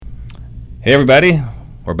Hey everybody,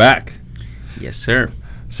 we're back. Yes, sir.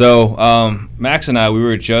 So Max and I, we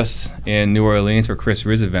were just in New Orleans for Chris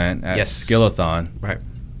Riz event at Skillathon, Right.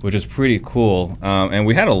 which is pretty cool, and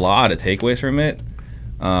we had a lot of takeaways from it.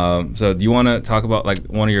 So do you want to talk about like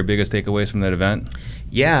one of your biggest takeaways from that event?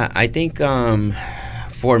 Yeah, I think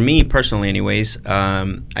for me personally, anyways,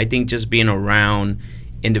 I think just being around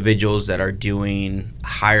individuals that are doing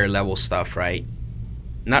higher level stuff, right?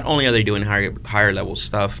 Not only are they doing higher level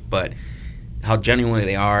stuff, but how genuinely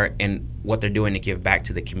they are and what they're doing to give back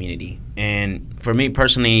to the community. And for me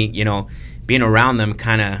personally, being around them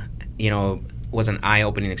kind of, was an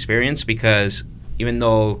eye-opening experience, because even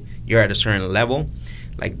though you're at a certain level,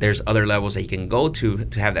 like there's other levels that you can go to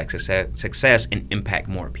have that success and impact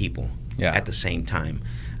more people at the same time.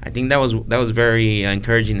 I think that was very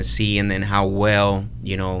encouraging to see, and then how well,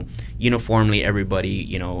 uniformly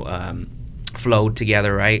everybody, flowed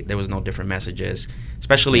together, right? There was no different messages,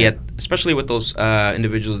 especially with those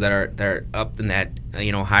individuals that are up in that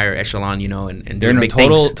higher echelon, and they're in a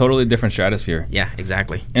totally different stratosphere. Yeah,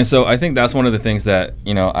 exactly. And so I think that's one of the things that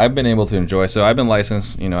I've been able to enjoy. So I've been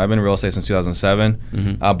licensed, I've been in real estate since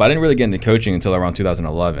 2007, but I didn't really get into coaching until around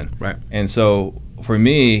 2011. Right. And so for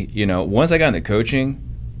me, once I got into coaching,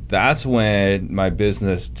 that's when my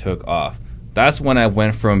business took off. That's when I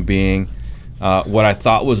went from being what I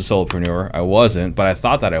thought was a solopreneur. I wasn't, but I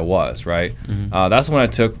thought that I was, right? That's when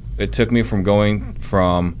it took me from going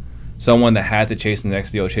from someone that had to chase the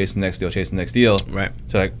next deal, right,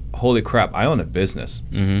 to like, holy crap, I own a business.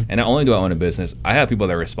 And not only do I own a business, I have people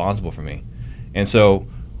that are responsible for me. And so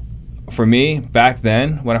for me, back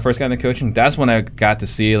then, when I first got into coaching, that's when I got to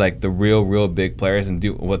see like the real big players and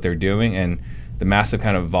do what they're doing, and the massive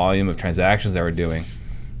kind of volume of transactions that we're doing.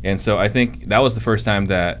 And so I think that was the first time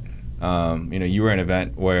that you were in an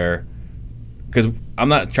event where, because I'm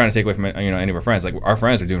not trying to take away from any of our friends. Like, our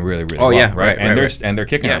friends are doing really well, yeah, right? And right. they're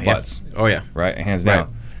kicking our butts. Oh yeah, right, hands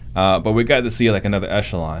down. But we got to see like another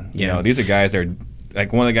echelon. These are guys that are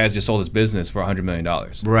like, one of the guys just sold his business for $100 million.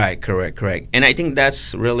 Right, correct. And I think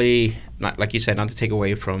that's really, not like you said, not to take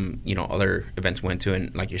away from other events we went to,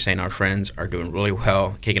 and like you're saying, our friends are doing really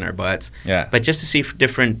well, kicking our butts. Yeah. But just to see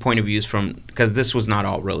different point of views because this was not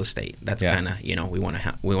all real estate. That's kind of we want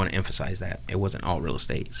to emphasize that it wasn't all real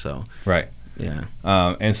estate. So right. Yeah.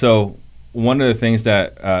 And so one of the things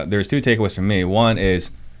that there's two takeaways from me. One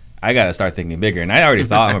is, I got to start thinking bigger. And I already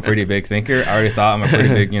thought I'm a pretty big thinker. I already thought I'm a pretty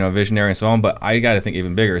big, visionary and so on, but I got to think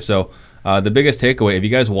even bigger. So the biggest takeaway, if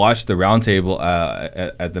you guys watched the roundtable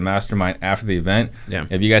at the mastermind after the event,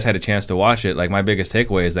 if you guys had a chance to watch it, like, my biggest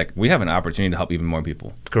takeaway is like, we have an opportunity to help even more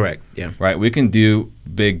people. Correct. Yeah. Right. We can do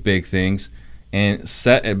big things and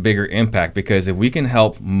set a bigger impact, because if we can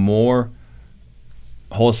help more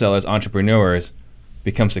wholesalers, entrepreneurs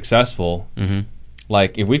become successful,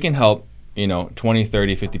 like if we can help 20,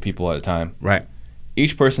 30, 50 people at a time. Right.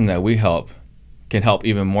 Each person that we help can help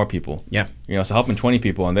even more people. Yeah. So helping 20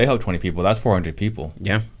 people and they help 20 people, that's 400 people.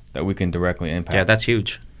 Yeah. That we can directly impact. Yeah, that's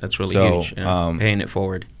huge. That's really huge. Yeah. Paying it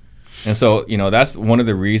forward. And so, that's one of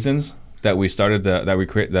the reasons that we started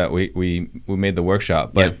we made the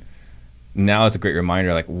workshop. But now it's a great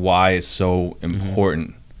reminder, like, why it's so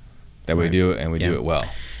important that we do it, and we do it well.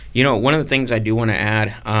 One of the things I do want to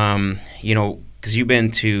add, because you've been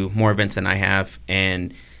to more events than I have,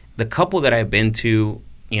 and the couple that I've been to,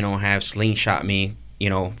 have slingshot me,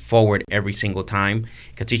 forward every single time,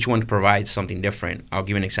 because each one provides something different. I'll give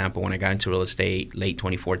you an example. When I got into real estate late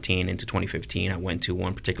 2014 into 2015, I went to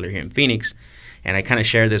one particular here in Phoenix, and I kind of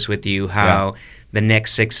shared this with you, how the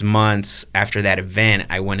next 6 months after that event,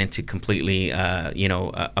 I went into completely,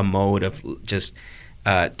 a mode of just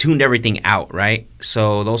tuned everything out, right?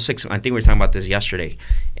 So those 6, I think we were talking about this yesterday,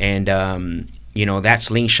 and that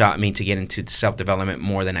slingshot me to get into self-development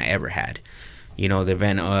more than I ever had. The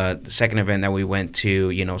event, the second event that we went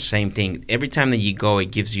to, same thing. Every time that you go, it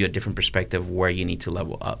gives you a different perspective where you need to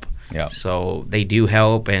level up. Yeah. So they do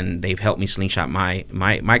help, and they've helped me slingshot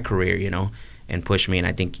my career, and push me. And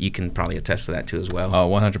I think you can probably attest to that too as well. Oh,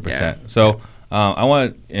 100%. Yeah. So I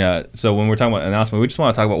want so when we're talking about announcement, we just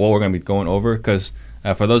want to talk about what we're going to be going over, because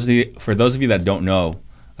for those of you that don't know,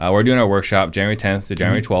 we're doing our workshop January 10th to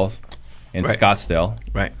January 12th in Scottsdale.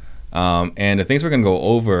 Right. And the things we're going to go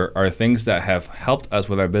over are things that have helped us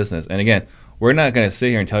with our business. And again, we're not going to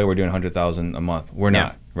sit here and tell you we're doing $100,000 a month. We're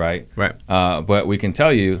not, right? Right. But we can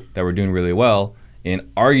tell you that we're doing really well in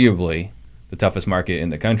arguably the toughest market in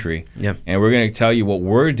the country. Yeah. And we're going to tell you what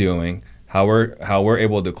we're doing, how we're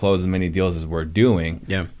able to close as many deals as we're doing.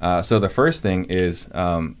 Yeah. So the first thing is,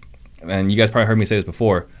 and you guys probably heard me say this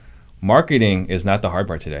before, marketing is not the hard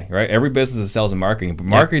part today, right? Every business is sales and marketing, but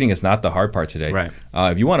marketing is not the hard part today. Right.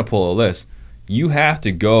 If you want to pull a list, you have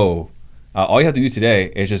to go. All you have to do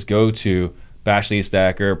today is just go to Bash Lead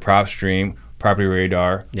Stacker, PropStream, Property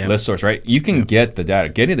Radar, List Source, right? You can get the data.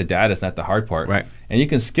 Getting the data is not the hard part. Right. And you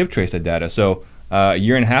can skip trace the data. So a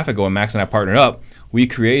year and a half ago when Max and I partnered up, we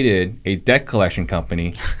created a debt collection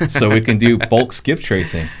company so we can do bulk skip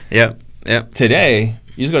tracing. Yep. Today,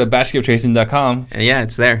 you just go to batchskiptracing.com. Yeah,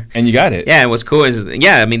 it's there. And you got it. Yeah, what's cool is,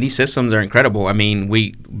 I mean, these systems are incredible. I mean,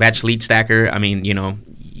 Batch Lead Stacker, I mean, you know,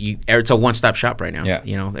 it's a one-stop shop right now. Yeah.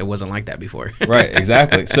 You know, it wasn't like that before. Right,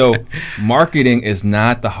 exactly. So marketing is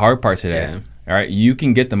not the hard part today. Yeah. All right, you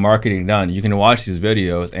can get the marketing done. You can watch these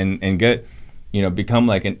videos and get, you know, become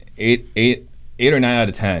like an 8 or 9 out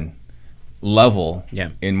of 10 level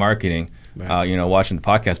in marketing. Right. You know, watching the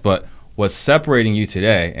podcast. But what's separating you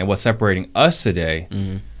today and what's separating us today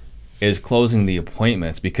is closing the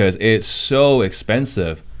appointments, because it's so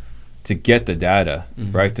expensive to get the data,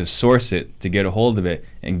 right? To source it, to get a hold of it,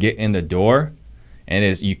 and get in the door,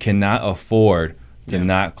 and you cannot afford to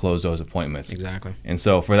not close those appointments. Exactly. And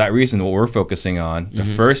so for that reason, what we're focusing on the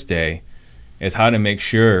first day is how to make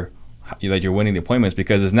sure that you're winning the appointments,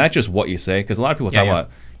 because it's not just what you say. Because a lot of people talk about,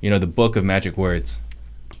 you know, the book of magic words,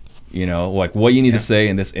 you know, like what you need to say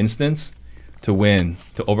in this instance to win,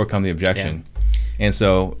 to overcome the objection. And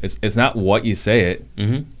so it's not what you say it,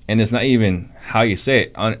 and it's not even how you say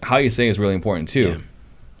it. How you say it is really important too.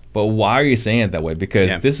 But why are you saying it that way?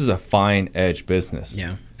 Because this is a fine edge business.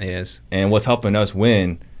 Yeah, it is. And what's helping us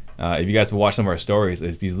win, if you guys have watched some of our stories,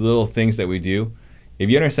 is these little things that we do. If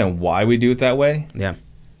you understand why we do it that way,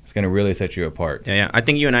 it's going to really set you apart. Yeah. I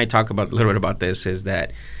think you and I talk a little bit about this, is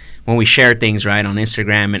that when we share things, right, on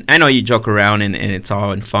Instagram, and I know you joke around and it's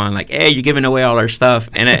all in fun, like, hey, you're giving away all our stuff,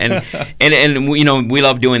 and you know, we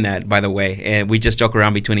love doing that, by the way, and we just joke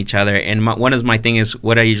around between each other. And one of my thing is,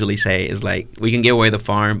 what I usually say is, like, we can give away the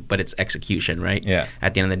farm, but it's execution, right? Yeah.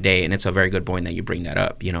 At the end of the day, and it's a very good point that you bring that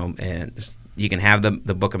up, you know, and you can have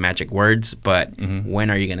the book of magic words, but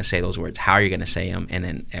when are you going to say those words? How are you going to say them? And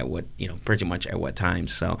then at what, you know, pretty much at what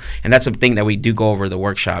times. So, and that's a thing that we do go over the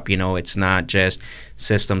workshop. You know, it's not just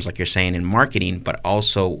systems like you're saying in marketing, but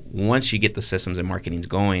also once you get the systems and marketing's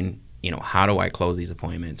going, you know, how do I close these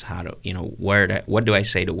appointments? How do, you know, what do I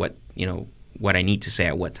say to what, you know, what I need to say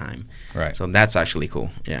at what time? Right. So that's actually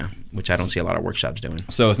cool. Yeah. Which I don't see a lot of workshops doing.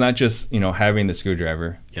 So it's not just, you know, having the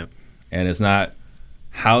screwdriver. Yep. And it's not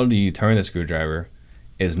how do you turn the screwdriver,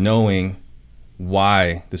 is knowing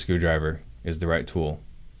why the screwdriver is the right tool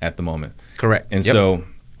at the moment. Correct. And so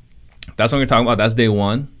that's what we're talking about. That's day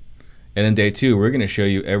one. And then day two, we're going to show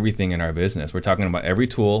you everything in our business. We're talking about every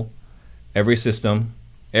tool, every system,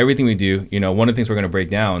 everything we do. You know, one of the things we're going to break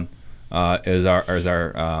down is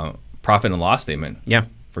our profit and loss statement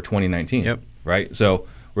for 2019. Yep. Right? So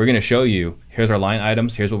we're going to show you, here's our line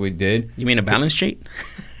items, here's what we did. You mean a balance sheet?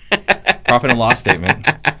 Profit and loss statement,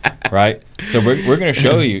 right? So we're going to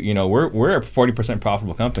show you, you know, we're a 40%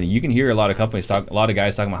 profitable company. You can hear a lot of companies a lot of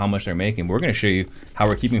guys talking about how much they're making. But we're going to show you how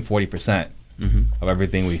we're keeping 40% of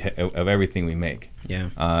everything we make.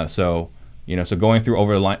 Yeah. So, you know, so going through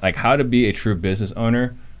over the line, like how to be a true business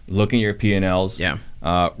owner, looking at your P&Ls,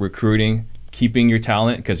 recruiting, keeping your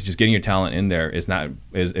talent, because just getting your talent in there is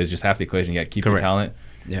just half the equation. You got to keep your talent.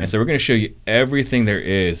 Yeah. And so we're going to show you everything there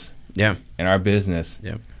is in our business.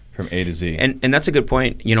 From A to Z. And that's a good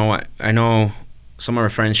point. You know, I know some of our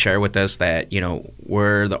friends share with us that, you know,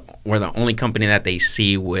 we're the only company that they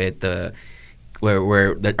see with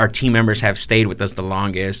where our team members have stayed with us the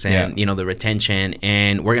longest, and you know, the retention.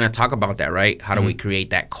 And we're going to talk about that, right? How do we create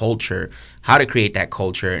that culture? How to create that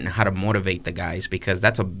culture and how to motivate the guys, because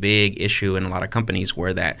that's a big issue in a lot of companies,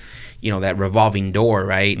 where that, you know, that revolving door,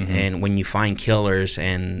 right? And when you find killers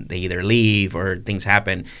and they either leave or things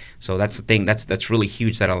happen. So that's the thing. That's really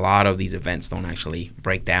huge, that a lot of these events don't actually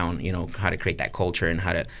break down, you know, how to create that culture and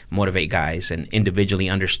how to motivate guys and individually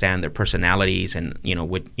understand their personalities and, you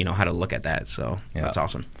know, how to look at that. So that's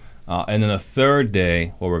awesome. And then the third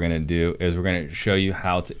day, what we're going to do is we're going to show you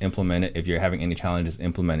how to implement it if you're having any challenges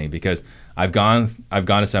implementing. Because I've gone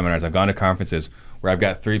to seminars, I've gone to conferences where I've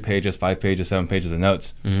got 3 pages, 5 pages, 7 pages of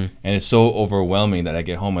notes, and it's so overwhelming that I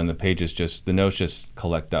get home and the notes just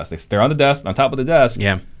collect dust. They're on the desk, on top of the desk,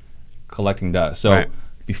 collecting dust. So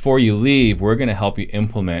before you leave, we're going to help you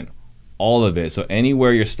implement all of it. So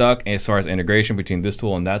anywhere you're stuck, as far as integration between this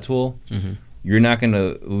tool and that tool, you're not going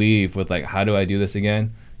to leave with like, how do I do this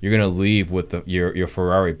again? You're going to leave with your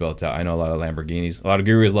Ferrari built out. I know a lot of Lamborghinis. A lot of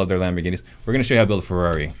gurus love their Lamborghinis. We're going to show you how to build a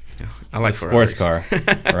Ferrari. I like a sports car,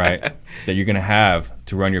 right? That you're going to have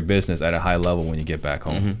to run your business at a high level when you get back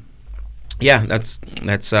home. Yeah, that's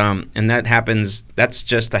and that happens. That's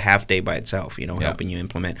just a half day by itself, helping you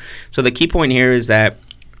implement. So the key point here is that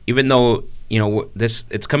even though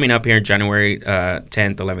it's coming up here in January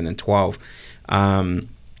 10th, 11th, and 12th,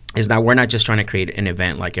 is that we're not just trying to create an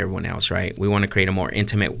event like everyone else, right? We want to create a more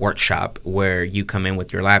intimate workshop where you come in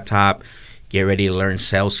with your laptop, get ready to learn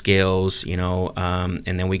sales skills, and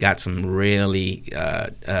then we got some really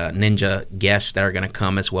ninja guests that are going to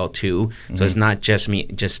come as well too. Mm-hmm. So it's not just me,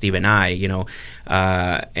 just Steve and I,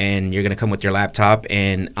 and you're going to come with your laptop.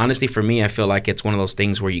 And honestly, for me, I feel like it's one of those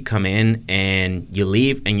things where you come in and you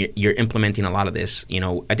leave and you're implementing a lot of this.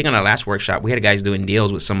 I think on our last workshop, we had guys doing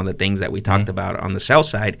deals with some of the things that we talked about on the sales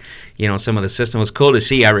side. Some of the system was cool to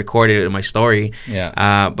see. I recorded it in my story.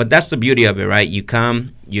 Yeah. But that's the beauty of it, right? You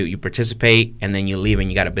come, you participate, and then you leave, and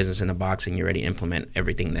you got a business in the box, and you're ready to implement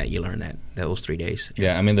everything that you learned those 3 days.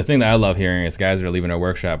 Yeah, I mean, the thing that I love hearing is guys that are leaving our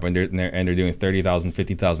workshop and they're doing 30,000,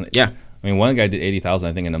 50,000. Yeah. I mean, one guy did 80,000,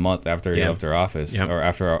 I think, in a month after he left our office or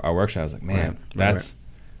after our workshop. I was like, man, that's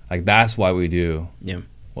why we do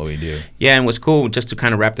what we do. Yeah, and what's cool, just to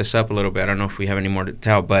kind of wrap this up a little bit, I don't know if we have any more to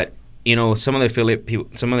tell, but some of the affiliate people,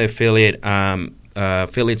 some of the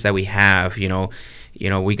affiliates that we have,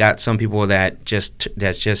 we got some people that just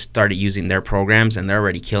started using their programs and they're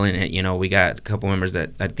already killing it. We got a couple members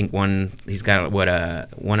that I think he's got one of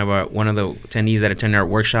the attendees that attended our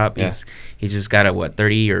workshop. Yeah. He's just got a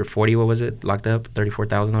 30 or 40, what was it, locked up,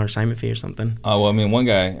 $34,000 assignment fee or something. Well, I mean, one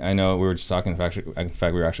guy I know, we were just talking. In fact,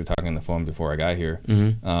 we were actually talking on the phone before I got here.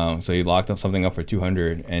 Mm-hmm. So he locked up something up for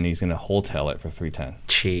 $200 and he's gonna wholesale it for $310.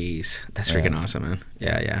 Jeez, that's freaking awesome, man.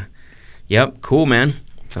 Yeah. Yep, cool, man.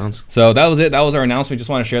 So that was it. That was our announcement. Just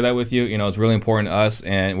want to share that with you. It's really important to us,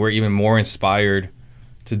 and we're even more inspired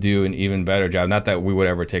to do an even better job. Not that we would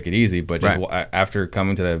ever take it easy, but just after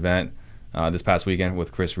coming to the event this past weekend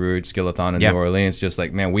with Chris Rude, Skillathon in New Orleans, just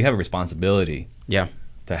like, man, we have a responsibility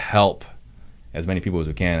to help as many people as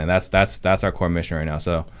we can, and that's our core mission right now.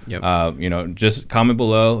 So, just comment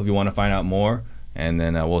below if you want to find out more, and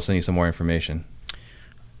then we'll send you some more information.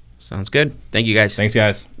 Sounds good. Thank you, guys. Thanks,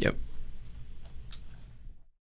 guys. Yep.